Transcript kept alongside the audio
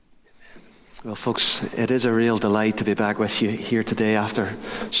Well, folks, it is a real delight to be back with you here today after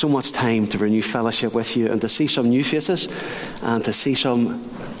so much time to renew fellowship with you and to see some new faces and to see some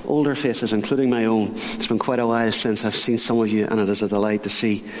older faces, including my own. It's been quite a while since I've seen some of you, and it is a delight to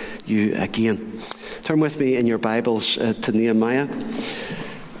see you again. Turn with me in your Bibles to Nehemiah.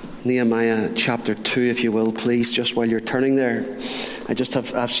 Nehemiah chapter 2, if you will, please, just while you're turning there. I just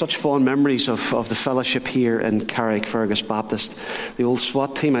have such fond memories of the fellowship here in Carrickfergus Baptist. The old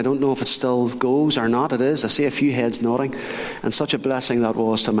SWAT team, I don't know if it still goes or not. It is. I see a few heads nodding. And such a blessing that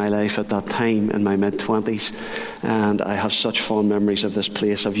was to my life at that time in my mid-20s. And I have such fond memories of this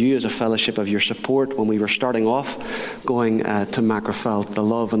place, of you as a fellowship, of your support when we were starting off, going to Macrofelt, the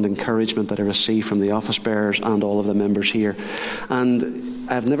love and encouragement that I received from the office bearers and all of the members here. And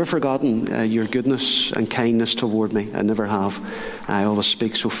I've never forgotten your goodness and kindness toward me. I never have. I always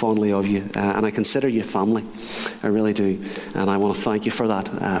speak so fondly of you, and I consider you family. I really do, and I want to thank you for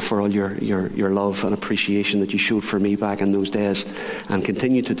that, for all your love and appreciation that you showed for me back in those days, and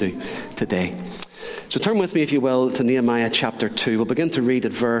continue to do today. So turn with me, if you will, to Nehemiah chapter 2. We'll begin to read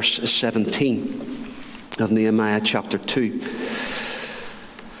at verse 17 of Nehemiah chapter 2.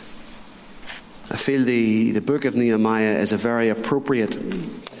 I feel the book of Nehemiah is a very appropriate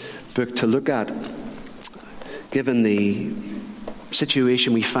book to look at, given the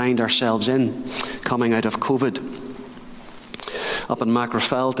situation we find ourselves in coming out of COVID. Up in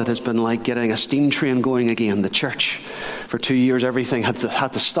Macrofelt, it has been like getting a steam train going again. The church, for 2 years, everything had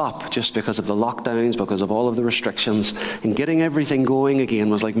to stop just because of the lockdowns, because of all of the restrictions. And getting everything going again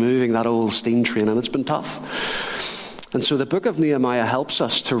was like moving that old steam train, and it's been tough. And so the book of Nehemiah helps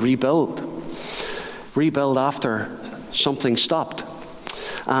us to rebuild after something stopped.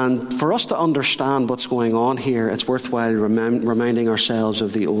 And for us to understand what's going on here, it's worthwhile reminding ourselves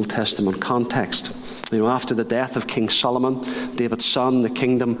of the Old Testament context. You know, after the death of King Solomon, David's son, the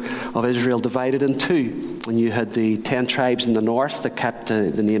kingdom of Israel divided in two. And you had the 10 tribes in the north that kept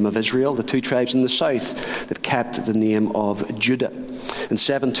the name of Israel, the 2 tribes in the south that kept the name of Judah. In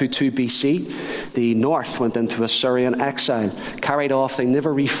 722 BC, the north went into Assyrian exile, carried off. They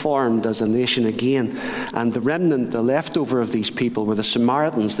never reformed as a nation again. And the remnant, the leftover of these people, were the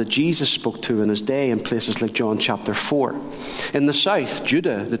Samaritans that Jesus spoke to in his day in places like John chapter 4. In the south,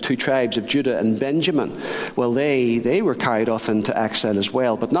 Judah, the 2 tribes of Judah and Benjamin, well, they were carried off into exile as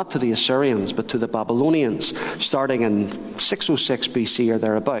well, but not to the Assyrians, but to the Babylonians, starting in 606 BC or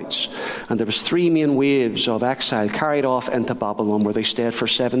thereabouts. And there was 3 main waves of exile carried off into Babylon, where they stayed for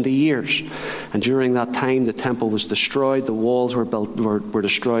 70 years. And during that time, the temple was destroyed, the walls were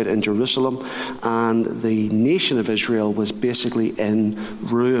destroyed in Jerusalem, and the nation of Israel was basically in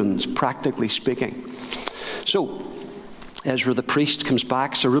ruins, practically speaking. So Ezra the priest comes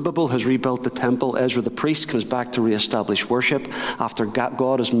back. Zerubbabel has rebuilt the temple. Ezra the priest comes back to reestablish worship after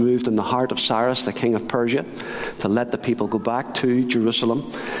God has moved in the heart of Cyrus, the king of Persia, to let the people go back to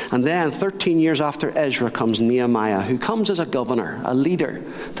Jerusalem. And then 13 years after Ezra comes Nehemiah, who comes as a governor, a leader,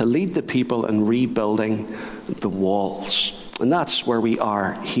 to lead the people in rebuilding the walls. And that's where we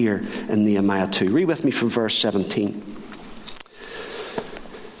are here in Nehemiah 2. Read with me from verse 17.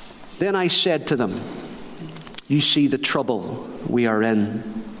 Then I said to them, "You see the trouble we are in,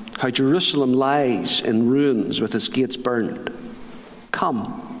 how Jerusalem lies in ruins with its gates burned.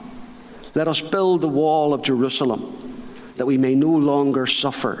 Come, let us build the wall of Jerusalem, that we may no longer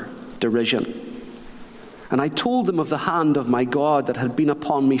suffer derision." And I told them of the hand of my God that had been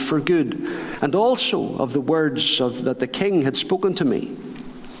upon me for good, and also of the words that the king had spoken to me.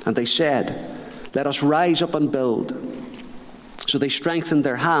 And they said, "Let us rise up and build." So they strengthened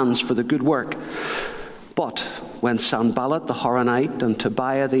their hands for the good work. But when Sanballat the Horonite and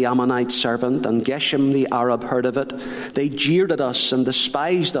Tobiah the Ammonite servant and Geshem the Arab heard of it, they jeered at us and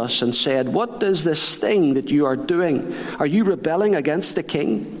despised us and said, "What is this thing that you are doing? Are you rebelling against the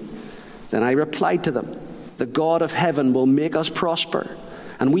king?" Then I replied to them, "The God of heaven will make us prosper,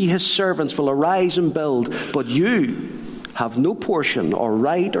 and we his servants will arise and build, but you have no portion or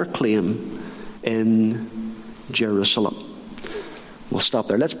right or claim in Jerusalem." We'll stop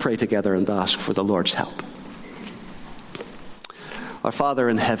there. Let's pray together and ask for the Lord's help. Our Father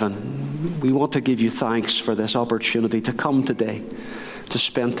in heaven, we want to give you thanks for this opportunity to come today, to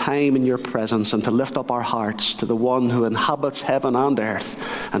spend time in your presence and to lift up our hearts to the one who inhabits heaven and earth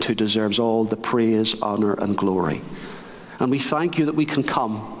and who deserves all the praise, honor, and glory. And we thank you that we can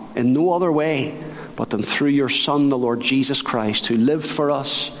come in no other way but than through your Son, the Lord Jesus Christ, who lived for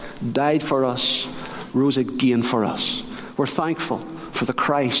us, died for us, rose again for us. We're thankful for the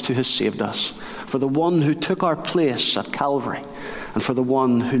Christ who has saved us, for the one who took our place at Calvary, and for the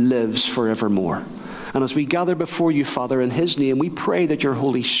one who lives forevermore. And as we gather before you, Father, in his name, we pray that your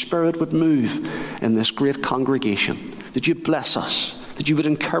Holy Spirit would move in this great congregation, that you bless us, that you would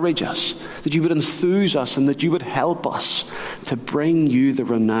encourage us, that you would enthuse us, and that you would help us to bring you the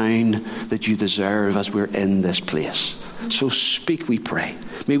renown that you deserve as we're in this place. So speak, we pray.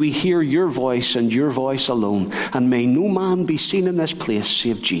 May we hear your voice and your voice alone, and may no man be seen in this place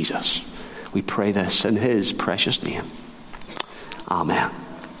save Jesus. We pray this in his precious name. Amen.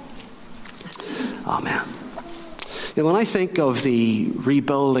 Amen. Now, when I think of the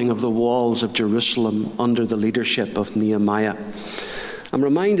rebuilding of the walls of Jerusalem under the leadership of Nehemiah, I'm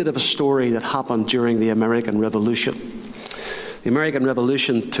reminded of a story that happened during the American Revolution. The American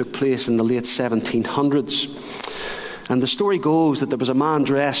Revolution took place in the late 1700s. And the story goes that there was a man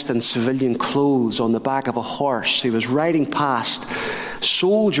dressed in civilian clothes on the back of a horse who was riding past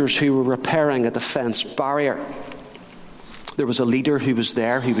soldiers who were repairing a defense barrier. There was a leader who was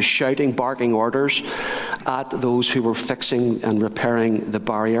there, who was shouting, barking orders at those who were fixing and repairing the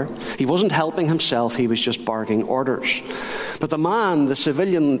barrier. He wasn't helping himself, he was just barking orders. But the man, the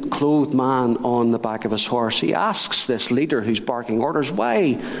civilian clothed man on the back of his horse, he asks this leader who's barking orders,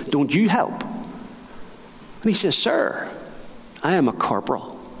 "Why don't you help?" And he says, "Sir, I am a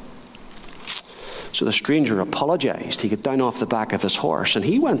corporal." So the stranger apologized. He got down off the back of his horse and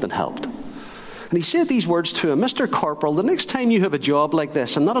he went and helped. And he said these words to him, "Mr. Corporal, the next time you have a job like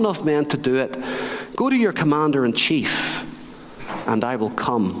this and not enough men to do it, go to your commander-in-chief and I will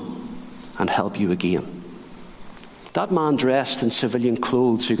come and help you again." That man dressed in civilian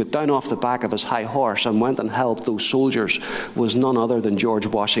clothes who got down off the back of his high horse and went and helped those soldiers was none other than George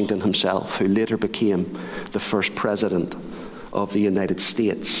Washington himself, who later became the first president of the United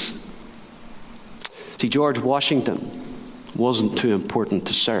States. See, George Washington wasn't too important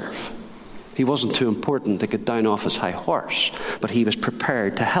to serve. He wasn't too important to get down off his high horse, but he was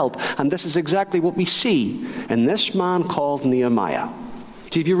prepared to help. And this is exactly what we see in this man called Nehemiah.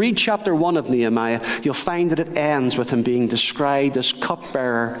 See, if you read chapter 1 of Nehemiah, you'll find that it ends with him being described as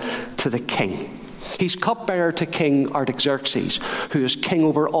cupbearer to the king. He's cupbearer to King Artaxerxes, who is king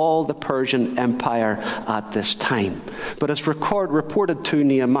over all the Persian Empire at this time. But it's reported to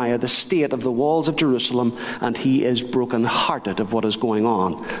Nehemiah the state of the walls of Jerusalem, and he is broken-hearted of what is going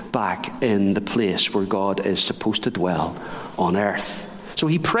on back in the place where God is supposed to dwell on earth. So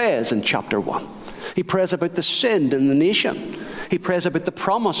he prays in chapter 1. He prays about the sin in the nation. He prays about the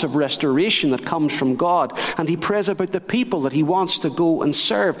promise of restoration that comes from God. And he prays about the people that he wants to go and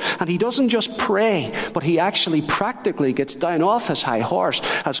serve. And he doesn't just pray, but he actually practically gets down off his high horse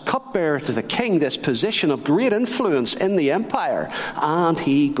as cupbearer to the king, this position of great influence in the empire. And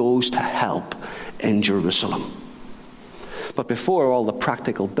he goes to help in Jerusalem. But before all the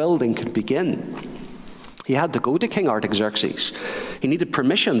practical building could begin, he had to go to King Artaxerxes. He needed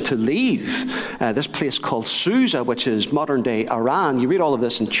permission to leave this place called Susa, which is modern-day Iran. You read all of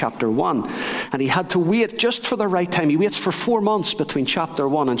this in chapter 1. And he had to wait just for the right time. He waits for 4 months between chapter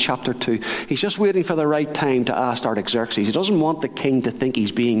 1 and chapter 2. He's just waiting for the right time to ask Artaxerxes. He doesn't want the king to think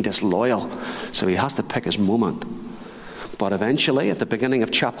he's being disloyal, so he has to pick his moment. But eventually, at the beginning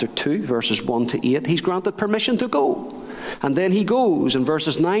of chapter 2, verses 1 to 8, he's granted permission to go. And then he goes in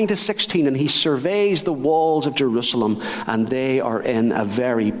verses 9 to 16 and he surveys the walls of Jerusalem, and they are in a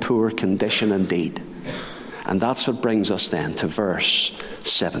very poor condition indeed. And that's what brings us then to verse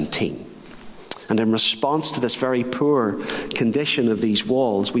 17. And in response to this very poor condition of these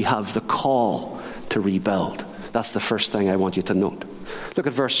walls, we have the call to rebuild. That's the first thing I want you to note. Look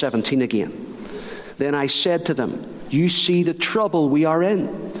at verse 17 again. Then I said to them, "You see the trouble we are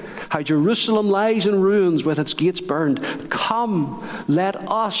in, how Jerusalem lies in ruins with its gates burned. Come, let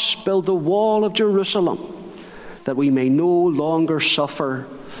us build the wall of Jerusalem, that we may no longer suffer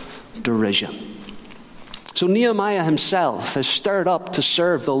derision." So Nehemiah himself is stirred up to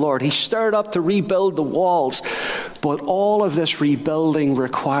serve the Lord. He's stirred up to rebuild the walls. But all of this rebuilding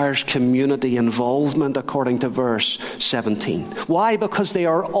requires community involvement, according to verse 17. Why? Because they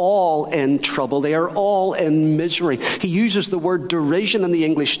are all in trouble. They are all in misery. He uses the word derision in the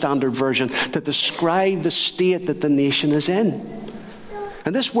English Standard Version to describe the state that the nation is in.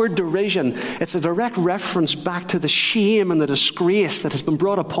 And this word derision, it's a direct reference back to the shame and the disgrace that has been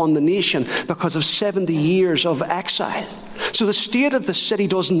brought upon the nation because of 70 years of exile. So the state of the city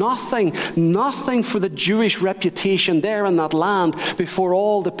does nothing for the Jewish reputation there in that land before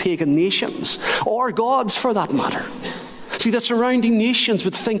all the pagan nations, or gods for that matter. See, the surrounding nations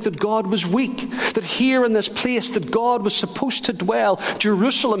would think that God was weak, that here in this place that God was supposed to dwell,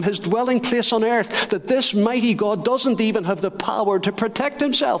 Jerusalem, his dwelling place on earth, that this mighty God doesn't even have the power to protect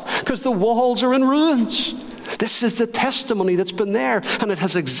himself because the walls are in ruins. This is the testimony that's been there, and it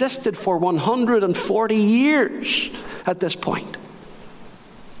has existed for 140 years at this point.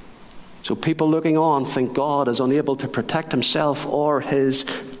 So people looking on think God is unable to protect himself or his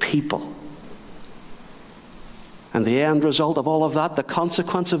people. And the end result of all of that, the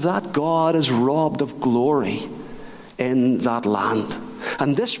consequence of that, God is robbed of glory in that land.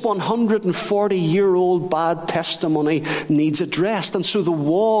 And this 140-year-old bad testimony needs addressed. And so the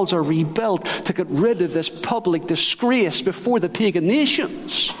walls are rebuilt to get rid of this public disgrace before the pagan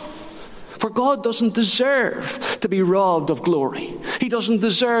nations. For God doesn't deserve to be robbed of glory. He doesn't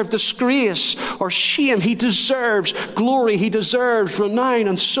deserve disgrace or shame. He deserves glory. He deserves renown.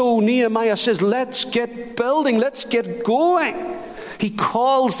 And so Nehemiah says, let's get building. Let's get going. He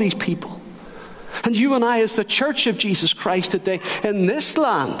calls these people. And you and I, as the church of Jesus Christ today, in this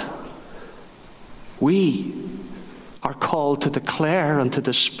land, we are called to declare and to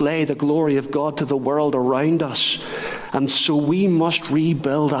display the glory of God to the world around us. And so we must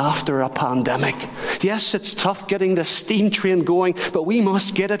rebuild after a pandemic. Yes, it's tough getting the steam train going, but we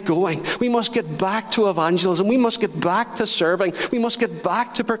must get it going. We must get back to evangelism. We must get back to serving. We must get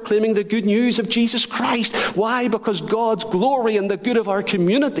back to proclaiming the good news of Jesus Christ. Why? Because God's glory and the good of our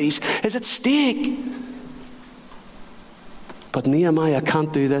communities is at stake. But Nehemiah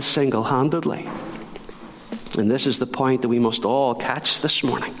can't do this single-handedly. And this is the point that we must all catch this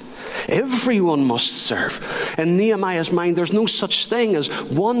morning. Everyone must serve. In Nehemiah's mind, there's no such thing as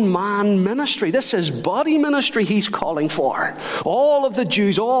one-man ministry. This is body ministry he's calling for. All of the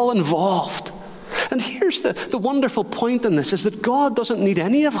Jews, all involved. And here's the wonderful point in this, is that God doesn't need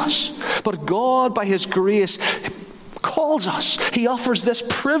any of us. But God, by his grace, calls us. He offers this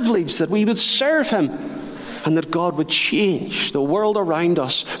privilege that we would serve him and that God would change the world around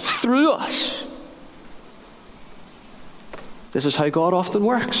us through us. This is how God often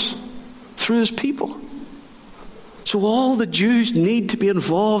works, through his people. So all the Jews need to be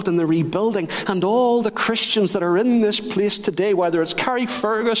involved in the rebuilding, and all the Christians that are in this place today, whether it's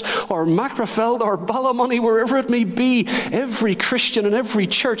Carrickfergus or Macrofeld or Ballymoney, wherever it may be, every Christian in every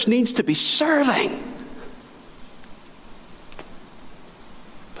church needs to be serving.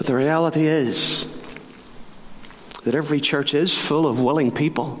 But the reality is that every church is full of willing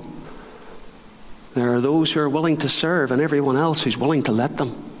people. There are those who are willing to serve and everyone else who's willing to let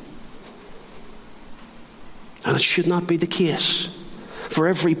them. And it should not be the case. For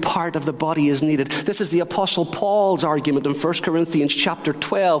every part of the body is needed. This is the Apostle Paul's argument in 1 Corinthians chapter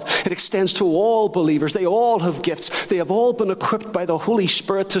 12. It extends to all believers. They all have gifts. They have all been equipped by the Holy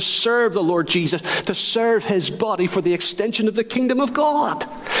Spirit to serve the Lord Jesus, to serve his body for the extension of the kingdom of God.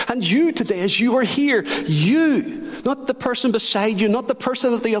 And you today, as you are here, you, not the person beside you, not the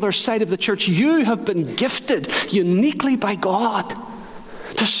person at the other side of the church, you have been gifted uniquely by God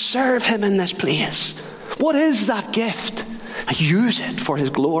to serve him in this place. What is that gift? Use it for his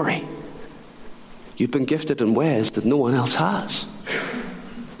glory. You've been gifted in ways that no one else has.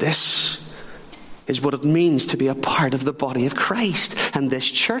 This is what it means to be a part of the body of Christ. And this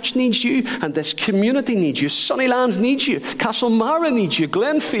church needs you, and this community needs you. Sunnylands needs you. Castlemara needs you.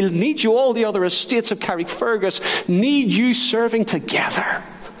 Glenfield needs you. All the other estates of Carrickfergus need you serving together.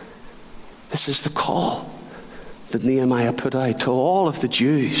 This is the call that Nehemiah put out to all of the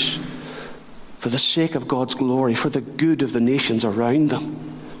Jews, for the sake of God's glory, for the good of the nations around them.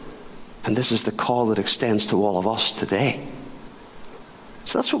 And this is the call that extends to all of us today.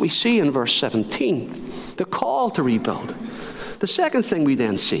 So that's what we see in verse 17, the call to rebuild. The second thing we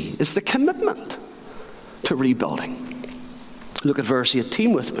then see is the commitment to rebuilding. Look at verse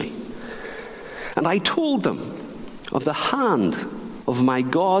 18 with me. And I told them of the hand of my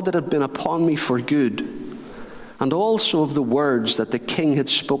God that had been upon me for good, and also of the words that the king had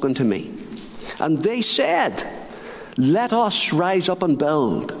spoken to me. And they said, let us rise up and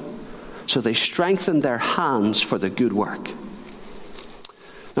build. So they strengthened their hands for the good work.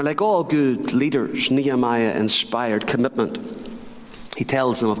 Now, like all good leaders, Nehemiah inspired commitment. He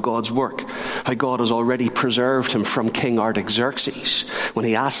tells them of God's work, how God has already preserved him from King Artaxerxes when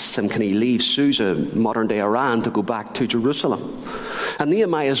he asks him, can he leave Susa, modern-day Iran, to go back to Jerusalem? And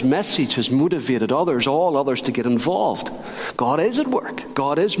Nehemiah's message has motivated others, all others, to get involved. God is at work.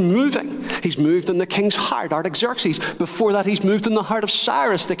 God is moving. He's moved in the king's heart, Artaxerxes. Before that, he's moved in the heart of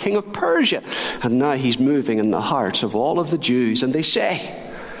Cyrus, the king of Persia. And now he's moving in the hearts of all of the Jews. And they say,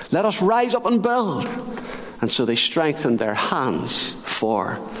 let us rise up and build. And so they strengthened their hands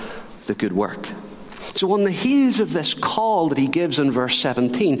for the good work. So on the heels of this call that he gives in verse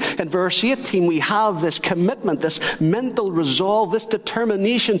 17, in verse 18 we have this commitment, this mental resolve, this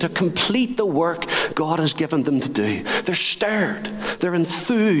determination to complete the work God has given them to do. They're stirred, they're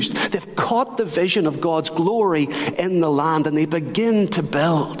enthused, they've caught the vision of God's glory in the land, and they begin to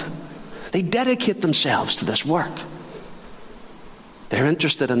build. They dedicate themselves to this work. They're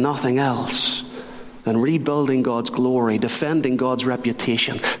interested in nothing else than rebuilding God's glory, defending God's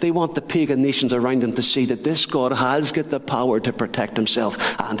reputation. They want the pagan nations around them to see that this God has got the power to protect himself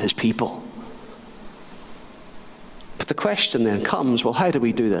and his people. But the question then comes, well, how do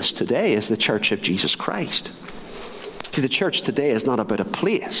we do this today as the Church of Jesus Christ? See, the church today is not about a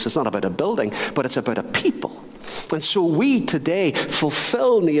place, it's not about a building, but it's about a people. And so we today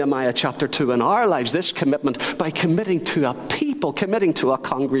fulfill Nehemiah chapter 2 in our lives, this commitment, by committing to a people, committing to a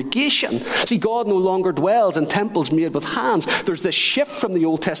congregation. See, God no longer dwells in temples made with hands. There's this shift from the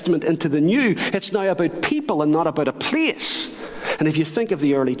Old Testament into the New. It's now about people and not about a place. And if you think of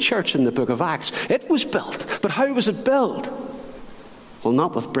the early church in the book of Acts, it was built. But how was it built? Well,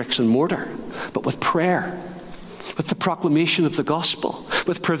 not with bricks and mortar, but with prayer, with the proclamation of the gospel,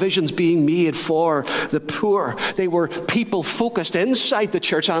 with provisions being made for the poor. They were people focused inside the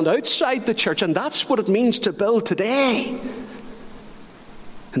church and outside the church, and that's what it means to build today.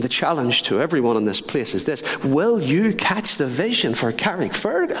 And the challenge to everyone in this place is this: will you catch the vision for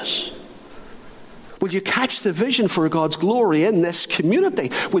Carrickfergus? Will you catch the vision for God's glory in this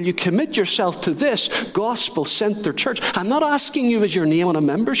community? Will you commit yourself to this gospel-centered church? I'm not asking you, is your name on a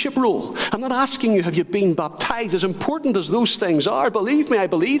membership roll? I'm not asking you, have you been baptized? As important as those things are, believe me, I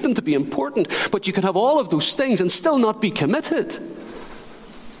believe them to be important. But you can have all of those things and still not be committed.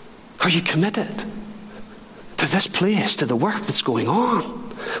 Are you committed to this place, to the work that's going on?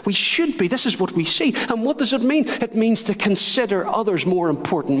 We should be. This is what we see. And what does it mean? It means to consider others more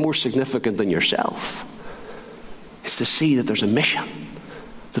important, more significant than yourself. It's to see that there's a mission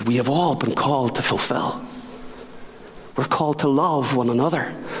that we have all been called to fulfill. We're called to love one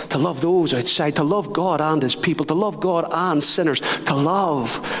another, to love those outside, to love God and his people, to love God and sinners, to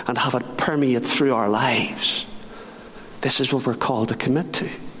love and have it permeate through our lives. This is what we're called to commit to.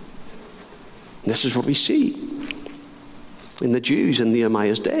 This is what we see in the Jews in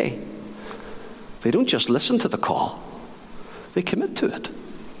Nehemiah's day. They don't just listen to the call, they commit to it.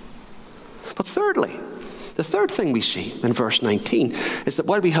 But thirdly, the third thing we see in verse 19 is that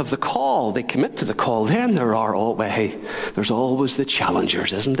while we have the call, they commit to the call, then there's always the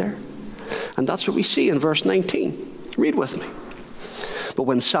challengers, isn't there? And that's what we see in verse 19. Read with me. But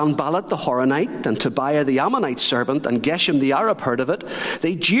when Sanballat the Horonite and Tobiah the Ammonite servant and Geshem the Arab heard of it,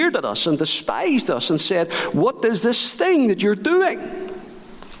 they jeered at us and despised us and said, "What is this thing that you're doing?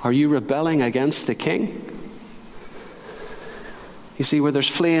 Are you rebelling against the king?" You see, where there's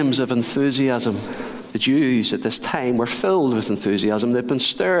flames of enthusiasm, the Jews at this time were filled with enthusiasm. They've been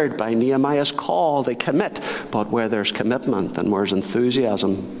stirred by Nehemiah's call. They commit. But where there's commitment and where's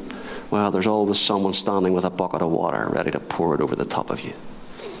enthusiasm, well, there's always someone standing with a bucket of water ready to pour it over the top of you.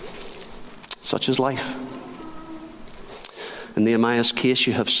 Such is life. In Nehemiah's case,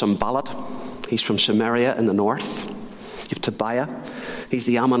 you have Sanballat. He's from Samaria in the north. You have Tobiah. He's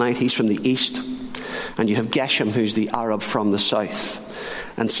the Ammonite. He's from the east. And you have Geshem, who's the Arab from the south.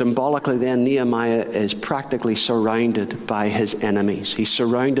 And symbolically then, Nehemiah is practically surrounded by his enemies. He's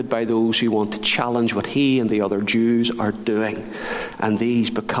surrounded by those who want to challenge what he and the other Jews are doing. And these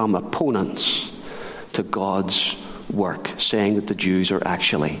become opponents to God's work, saying that the Jews are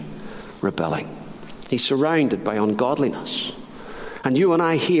actually rebelling. He's surrounded by ungodliness. And you and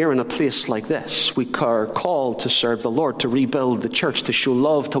I here in a place like this, we are called to serve the Lord, to rebuild the church, to show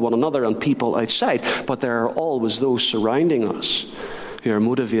love to one another and people outside. But there are always those surrounding us who are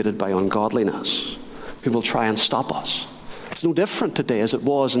motivated by ungodliness, who will try and stop us. It's no different today as it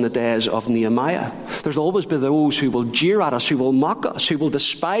was in the days of Nehemiah. There's always been those who will jeer at us, who will mock us, who will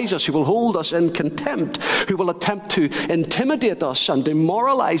despise us, who will hold us in contempt, who will attempt to intimidate us and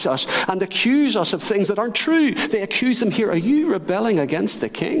demoralize us and accuse us of things that aren't true. They accuse them here, "Are you rebelling against the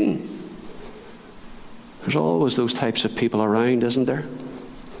king?" There's always those types of people around, isn't there?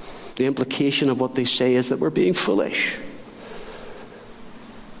 The implication of what they say is that we're being foolish.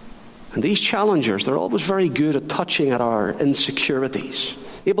 And these challengers, they're always very good at touching at our insecurities,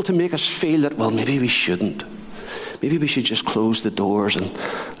 able to make us feel that, well, maybe we shouldn't. Maybe we should just close the doors and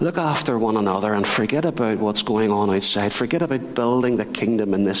look after one another and forget about what's going on outside. Forget about building the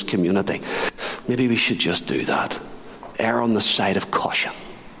kingdom in this community. Maybe we should just do that. Err on the side of caution.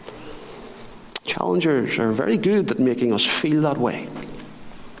 Challengers are very good at making us feel that way.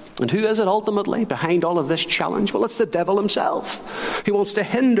 And who is it ultimately behind all of this challenge? Well, it's the devil himself. He wants to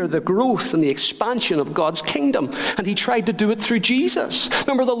hinder the growth and the expansion of God's kingdom. And he tried to do it through Jesus.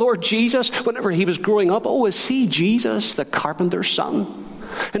 Remember the Lord Jesus, whenever he was growing up, oh, is he Jesus, the carpenter's son?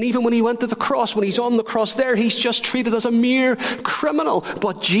 And even when he went to the cross, when he's on the cross there, he's just treated as a mere criminal.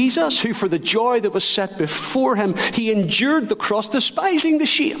 But Jesus, who for the joy that was set before him, he endured the cross, despising the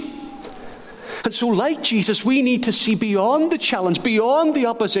shame. And so like Jesus, we need to see beyond the challenge, beyond the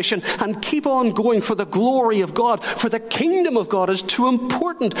opposition, and keep on going for the glory of God. For the kingdom of God is too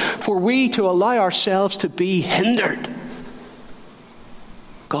important for we to allow ourselves to be hindered.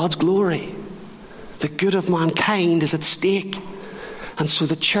 God's glory, the good of mankind is at stake. And so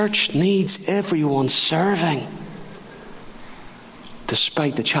the church needs everyone serving,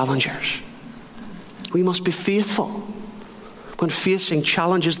 despite the challengers. We must be faithful. When facing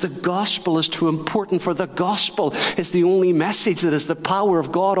challenges, the gospel is too important, for the gospel is the only message that is the power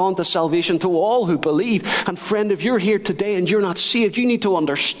of God unto salvation to all who believe. And friend, if you're here today and you're not saved, you need to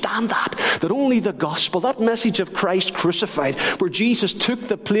understand that only the gospel, that message of Christ crucified, where Jesus took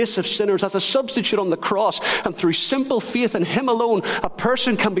the place of sinners as a substitute on the cross, and through simple faith in him alone, a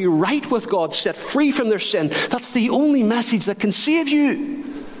person can be right with God, set free from their sin. That's the only message that can save you.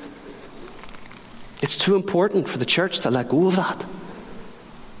 It's too important for the church to let go of that.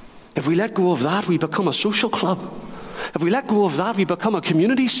 If we let go of that, we become a social club. If we let go of that, we become a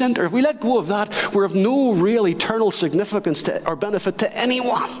community centre. If we let go of that, we're of no real eternal significance or benefit to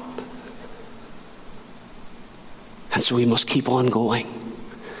anyone. And so we must keep on going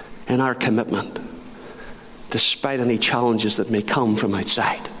in our commitment, despite any challenges that may come from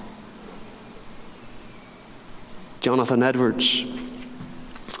outside. Jonathan Edwards,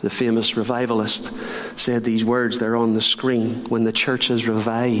 the famous revivalist, said these words, they're on the screen: when the church is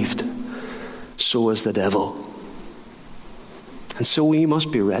revived, so is the devil. And so we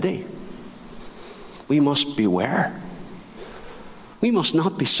must be ready. We must beware. We must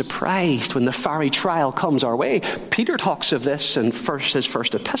not be surprised when the fiery trial comes our way. Peter talks of this in his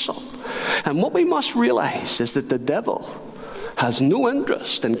first epistle. And what we must realize is that the devil has no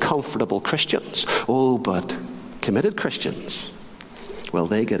interest in comfortable Christians. Oh, but committed Christians, well,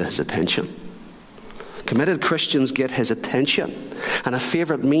 they get his attention. Committed Christians get his attention. And a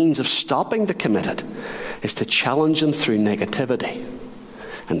favourite means of stopping the committed is to challenge them through negativity.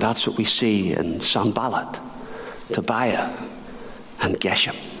 And that's what we see in Sanballat, Tobiah, and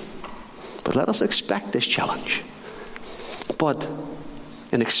Geshem. But let us expect this challenge. But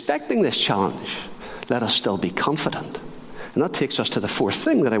in expecting this challenge, let us still be confident. And that takes us to the fourth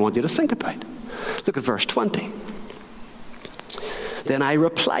thing that I want you to think about. Look at verse 20. Then I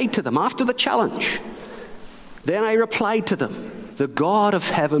replied to them after the challenge. Then I replied to them, the God of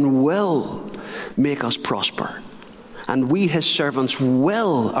heaven will make us prosper, and we his servants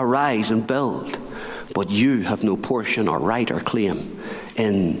will arise and build. But you have no portion or right or claim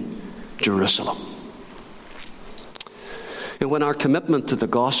in Jerusalem. And when our commitment to the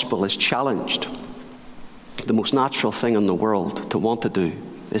gospel is challenged, the most natural thing in the world to want to do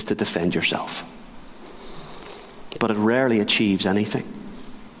is to defend yourself. But it rarely achieves anything.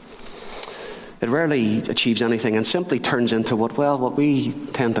 It rarely achieves anything and simply turns into what we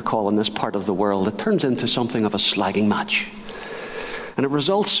tend to call in this part of the world, it turns into something of a slagging match. And it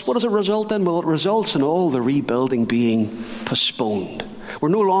results, what does it result in? Well, it results in all the rebuilding being postponed. We're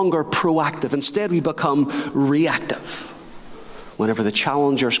no longer proactive. Instead, we become reactive. Whenever the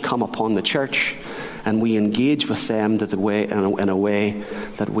challengers come upon the church, and we engage with them in a way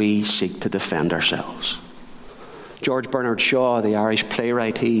that we seek to defend ourselves. George Bernard Shaw, the Irish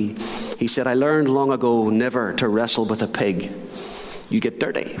playwright, he said, I learned long ago never to wrestle with a pig. You get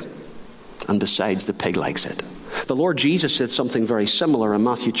dirty. And besides, the pig likes it. The Lord Jesus said something very similar in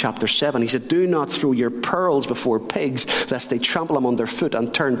Matthew chapter 7. He said, do not throw your pearls before pigs, lest they trample them underfoot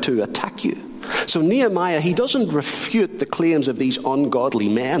and turn to attack you. So Nehemiah, he doesn't refute the claims of these ungodly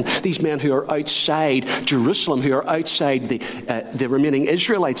men, these men who are outside Jerusalem, who are outside the remaining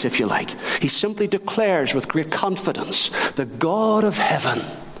Israelites, if you like. He simply declares with great confidence, the God of heaven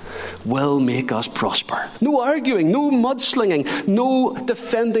will make us prosper. No arguing, no mudslinging, no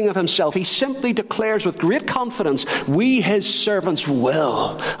defending of himself. He simply declares with great confidence, we his servants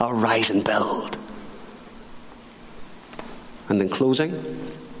will arise and build. And in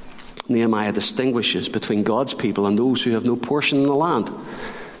closing, Nehemiah distinguishes between God's people and those who have no portion in the land.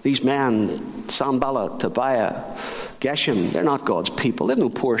 These men, Sanballat, Tobiah, Geshem, they're not God's people. They have no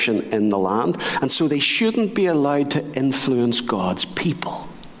portion in the land. And so they shouldn't be allowed to influence God's people.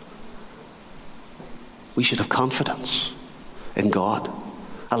 We should have confidence in God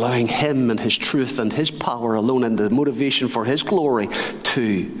allowing him and his truth and his power alone and the motivation for his glory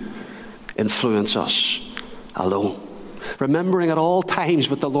to influence us alone. Remembering at all times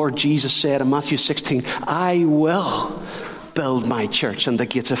what the Lord Jesus said in Matthew 16, I will build my church, and the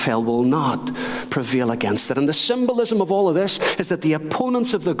gates of hell will not prevail against it. And the symbolism of all of this is that the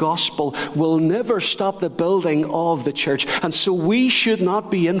opponents of the gospel will never stop the building of the church, and so we should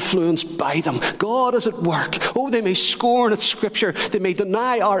not be influenced by them. God is at work. Oh, they may scorn at Scripture, they may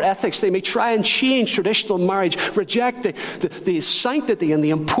deny our ethics, they may try and change traditional marriage, reject the sanctity and the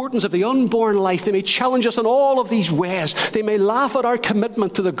importance of the unborn life. They may challenge us in all of these ways. They may laugh at our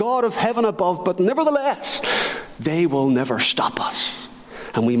commitment to the God of heaven above, but nevertheless, they will never stop us.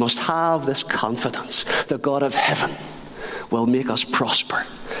 And we must have this confidence that God of heaven will make us prosper.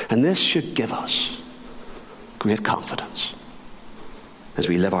 And this should give us great confidence as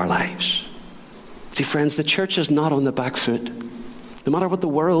we live our lives. See, friends, the church is not on the back foot. No matter what the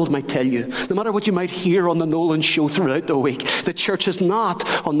world might tell you, no matter what you might hear on the Nolan Show throughout the week, the church is not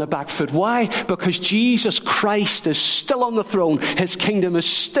on the back foot. Why? Because Jesus Christ is still on the throne. His kingdom is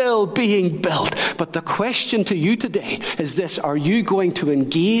still being built. But the question to you today is this: are you going to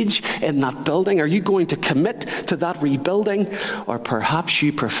engage in that building? Are you going to commit to that rebuilding? Or perhaps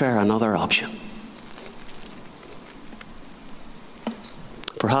you prefer another option.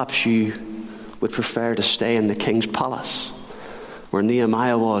 Perhaps you would prefer to stay in the king's palace, where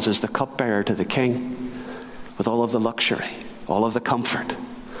Nehemiah was as the cupbearer to the king, with all of the luxury, all of the comfort.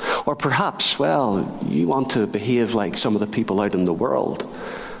 Or perhaps, well, you want to behave like some of the people out in the world,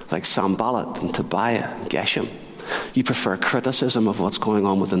 like Sanballat and Tobiah and Geshem. You prefer criticism of what's going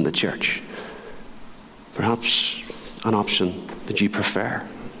on within the church. Perhaps an option that you prefer.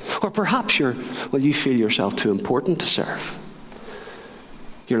 Or perhaps you feel yourself too important to serve.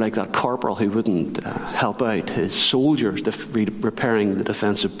 You're like that corporal who wouldn't help out his soldiers repairing the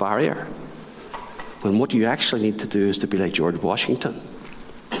defensive barrier, when what you actually need to do is to be like George Washington,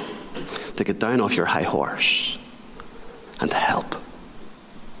 to get down off your high horse and to help.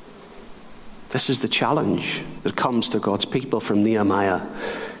 This is the challenge that comes to God's people from Nehemiah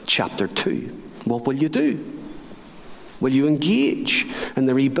chapter 2. What will you do? Will you engage in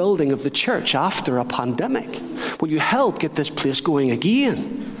the rebuilding of the church after a pandemic? Will you help get this place going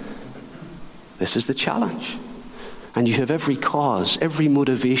again? This is the challenge. And you have every cause, every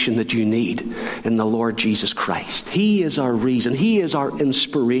motivation that you need in the Lord Jesus Christ. He is our reason. He is our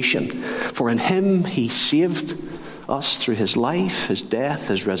inspiration. For in him he saved us through his life, his death,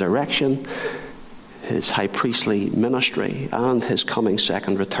 his resurrection, his high priestly ministry, and his coming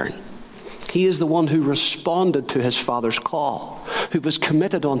second return. He is the one who responded to his Father's call, who was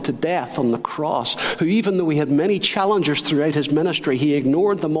committed unto death on the cross, who, even though he had many challengers throughout his ministry, he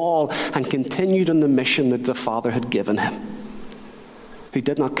ignored them all and continued in the mission that the Father had given him, who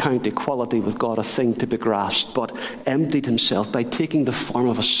did not count equality with God a thing to be grasped, but emptied himself by taking the form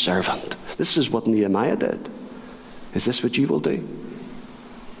of a servant. This is what Nehemiah did. Is this what you will do?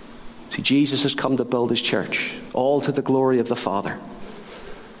 See, Jesus has come to build his church, all to the glory of the Father.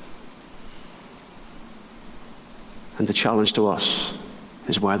 And the challenge to us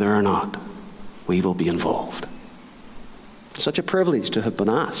is whether or not we will be involved. Such a privilege to have been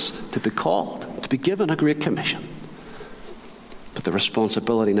asked, to be called, to be given a great commission. But the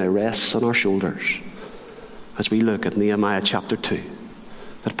responsibility now rests on our shoulders as we look at Nehemiah chapter 2,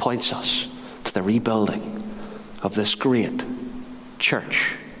 that points us to the rebuilding of this great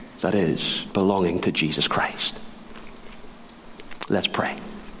church that is belonging to Jesus Christ. Let's pray.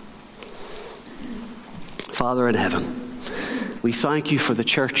 Father in heaven, we thank you for the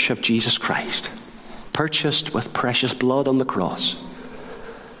church of Jesus Christ, purchased with precious blood on the cross.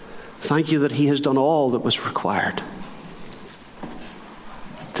 Thank you that he has done all that was required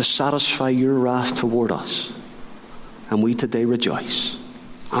to satisfy your wrath toward us. And we today rejoice.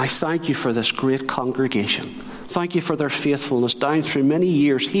 And I thank you for this great congregation. Thank you for their faithfulness down through many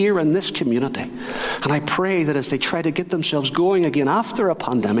years here in this community. And I pray that as they try to get themselves going again after a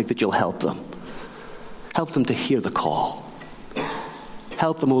pandemic, that you'll help them. Help them to hear the call.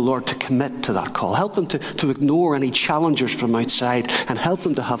 Help them, O Lord, to commit to that call. Help them to ignore any challengers from outside, and help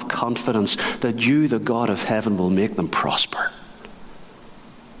them to have confidence that you, the God of heaven, will make them prosper.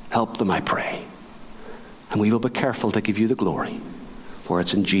 Help them, I pray. And we will be careful to give you the glory, for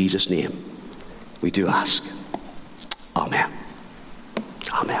it's in Jesus' name we do ask. Amen.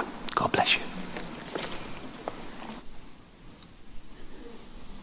 Amen. God bless you.